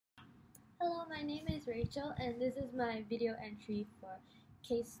Hello, my name is Rachel and this is my video entry for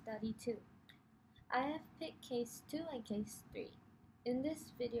case study 2. I have picked case 2 and case 3. In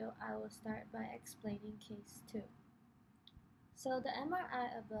this video, I will start by explaining case 2. So the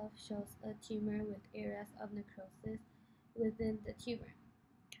MRI above shows a tumor with areas of necrosis within the tumor.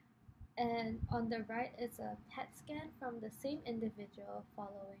 And on the right is a PET scan from the same individual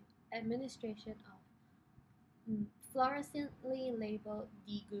following administration of fluorescently labeled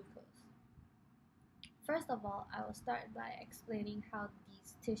D-glucose. First of all, I will start by explaining how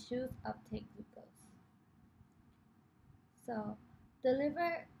these tissues uptake glucose. So, the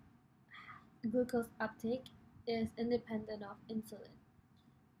liver glucose uptake is independent of insulin.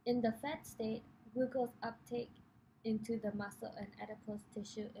 In the fat state, glucose uptake into the muscle and adipose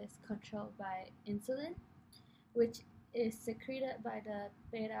tissue is controlled by insulin, which is secreted by the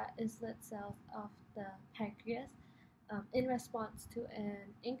beta islet cells of the pancreas in response to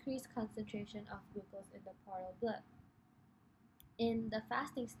an increased concentration of glucose in the portal blood. In the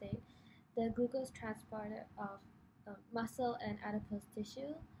fasting state, the glucose transporter of muscle and adipose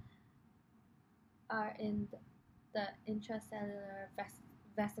tissue are in the intracellular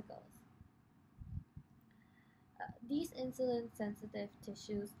vesicles. These insulin-sensitive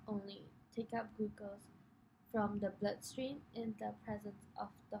tissues only take up glucose from the bloodstream in the presence of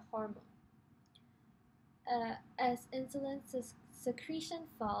the hormone. As insulin secretion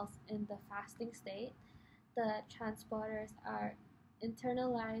falls in the fasting state, the transporters are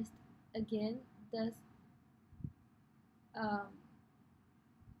internalized again, thus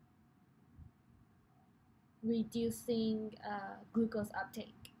reducing glucose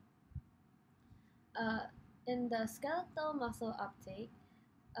uptake. In the skeletal muscle uptake,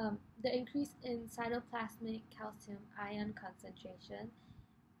 the increase in cytoplasmic calcium ion concentration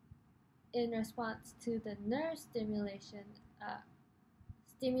in response to the nerve stimulation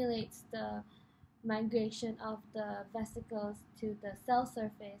stimulates the migration of the vesicles to the cell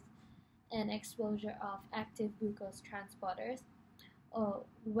surface and exposure of active glucose transporters, or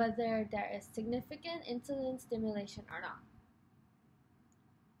whether there is significant insulin stimulation or not.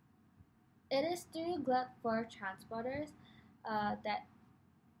 It is through GLUT4 transporters that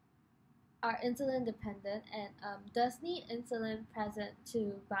are insulin dependent and does need insulin present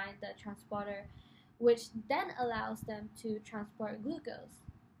to bind the transporter, which then allows them to transport glucose.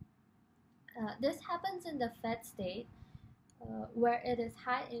 This happens in the fat state, where it is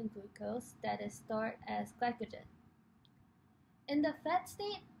high in glucose that is stored as glycogen. In the fat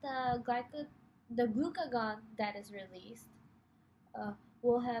state, the glucagon that is released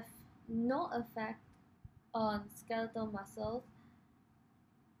will have no effect on skeletal muscles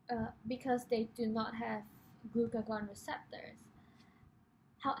because they do not have glucagon receptors.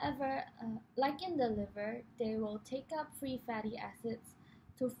 However, like in the liver, they will take up free fatty acids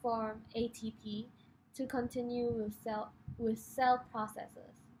to form ATP to continue with cell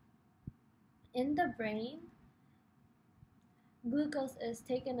processes. In the brain, glucose is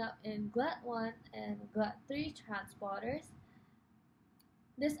taken up in GLUT1 and GLUT3 transporters.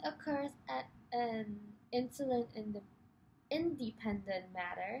 This occurs at an insulin independent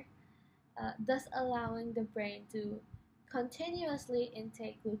manner, thus allowing the brain to continuously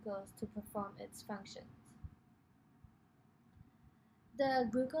intake glucose to perform its functions. The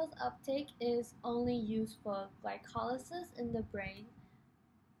glucose uptake is only used for glycolysis in the brain.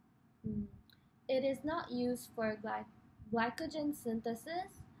 It is not used for glycogen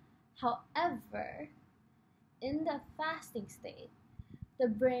synthesis. However, in the fasting state, the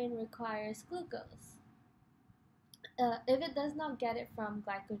brain requires glucose. If it does not get it from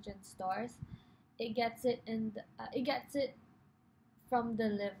glycogen stores, it gets it from the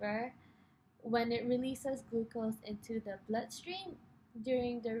liver when it releases glucose into the bloodstream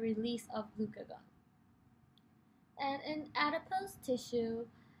during the release of glucagon. And in adipose tissue,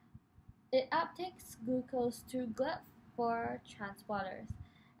 it uptakes glucose through GLUT4 transporters.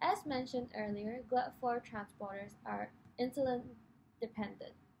 As mentioned earlier, GLUT4 transporters are insulin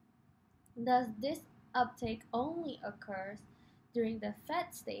dependent. Thus, this uptake only occurs during the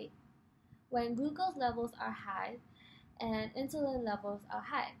fat state when glucose levels are high and insulin levels are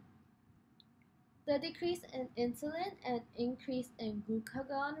high. The decrease in insulin and increase in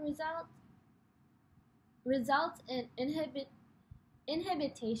glucagon results in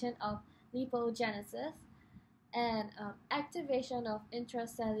inhibition of lipogenesis and activation of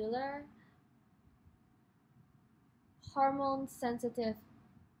intracellular hormone-sensitive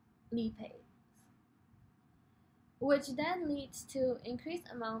lipase, which then leads to increased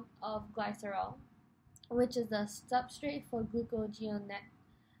amount of glycerol, which is the substrate for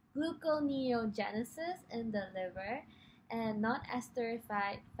gluconeogenesis in the liver, and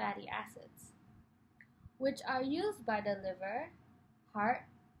non-esterified fatty acids, which are used by the liver, heart,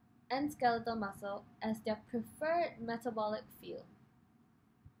 and skeletal muscle as their preferred metabolic fuel.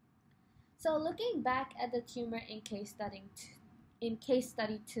 So looking back at the tumor in case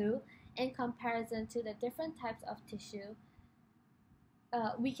study 2, in comparison to the different types of tissue,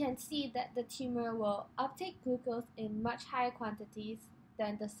 we can see that the tumor will uptake glucose in much higher quantities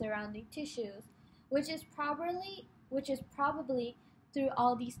than the surrounding tissues, which is probably through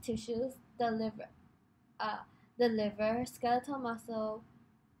all these tissues, the liver, skeletal muscle,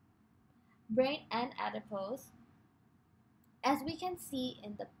 brain, and adipose. As we can see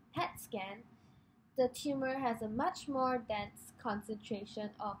in the PET scan, the tumor has a much more dense concentration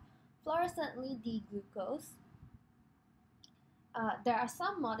of fluorescently D-glucose. There are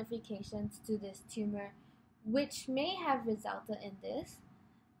some modifications to this tumor which may have resulted in this.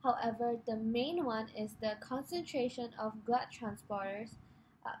 However, the main one is the concentration of blood transporters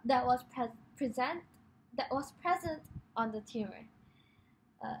that was present on the tumor.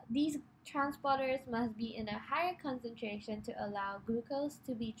 These transporters must be in a higher concentration to allow glucose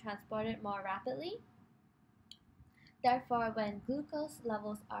to be transported more rapidly. Therefore, when glucose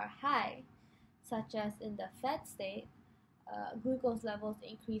levels are high, such as in the fed state, glucose levels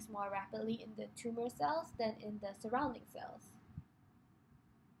increase more rapidly in the tumor cells than in the surrounding cells.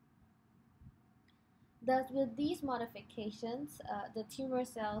 Thus, with these modifications, the tumor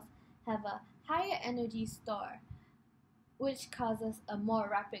cells have a higher energy store, which causes a more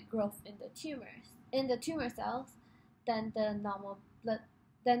rapid growth in the tumor cells than the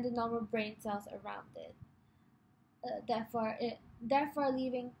normal brain cells around it. Therefore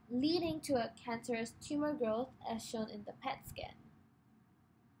leading to a cancerous tumor growth as shown in the PET scan.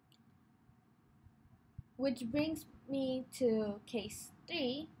 Which brings me to case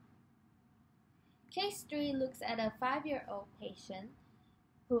 3. Case 3 looks at a 5-year-old patient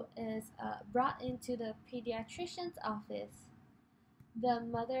who is brought into the pediatrician's office. The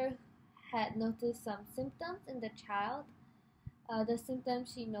mother had noticed some symptoms in the child. The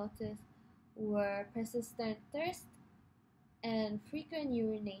symptoms she noticed were persistent thirst and frequent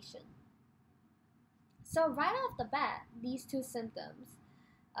urination. So right off the bat, these two symptoms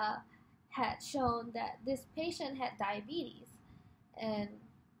had shown that this patient had diabetes, and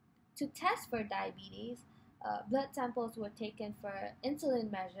to test for diabetes, blood samples were taken for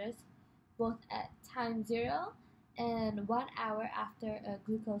insulin measures, both at time 0 and 1 hour after a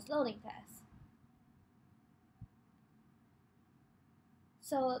glucose loading test.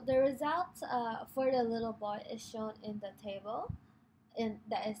 So the results for the little boy is shown in the table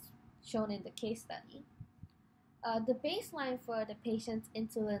that is shown in the case study. The baseline for the patient's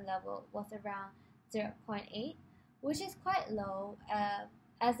insulin level was around 0.8, which is quite low,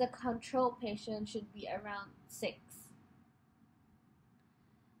 as the control patient should be around 6.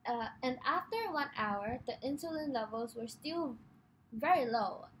 And after 1 hour, the insulin levels were still very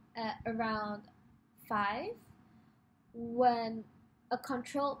low, at around 5, when a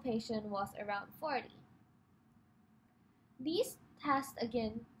control patient was around 40. These tests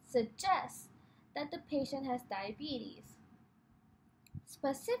again suggest that the patient has diabetes,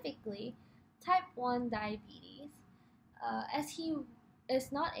 specifically type 1 diabetes, as he is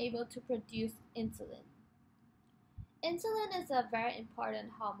not able to produce insulin. Insulin is a very important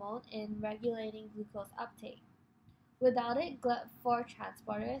hormone in regulating glucose uptake. Without it, GLUT4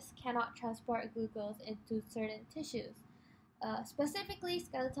 transporters cannot transport glucose into certain tissues, specifically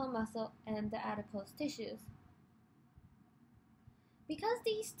skeletal muscle and the adipose tissues. Because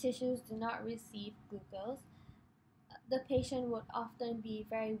these tissues do not receive glucose, the patient would often be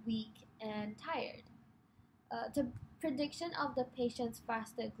very weak and tired. The prediction of the patient's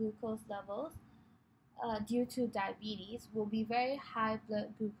fasted glucose levels due to diabetes will be very high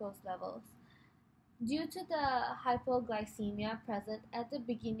blood glucose levels. Due to the hypoglycemia present at the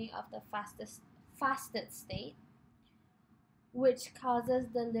beginning of the fasted state, which causes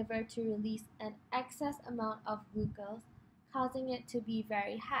the liver to release an excess amount of glucose, causing it to be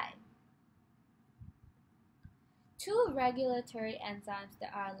very high. 2 regulatory enzymes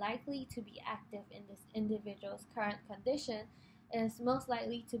that are likely to be active in this individual's current condition is most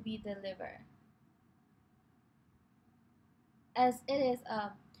likely to be the liver, as it is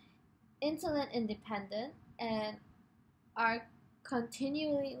insulin independent and are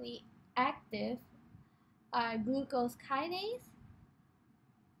continually active are glucose kinase,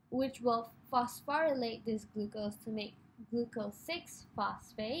 which will phosphorylate this glucose to make glucose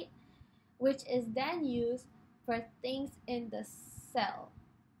 6-phosphate, which is then used for things in the cell,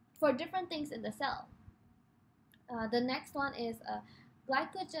 for different things in the cell. The next one is a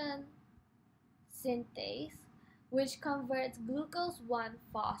glycogen synthase, which converts glucose 1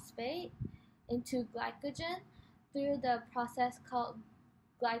 phosphate into glycogen through the process called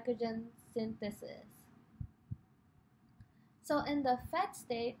glycogen synthesis. So in the fat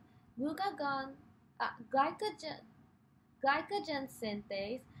state, glucagon, glycogen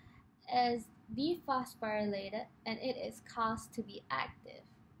synthase is dephosphorylated and it is caused to be active.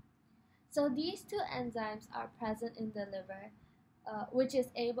 So these two enzymes are present in the liver, which is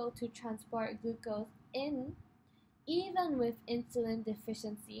able to transport glucose in even with insulin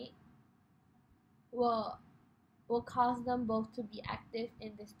deficiency will cause them both to be active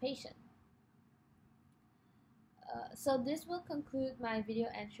in this patient. So this will conclude my video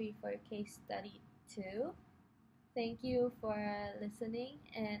entry for case study 2. Thank you for listening,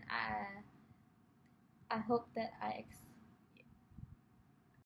 and I hope that I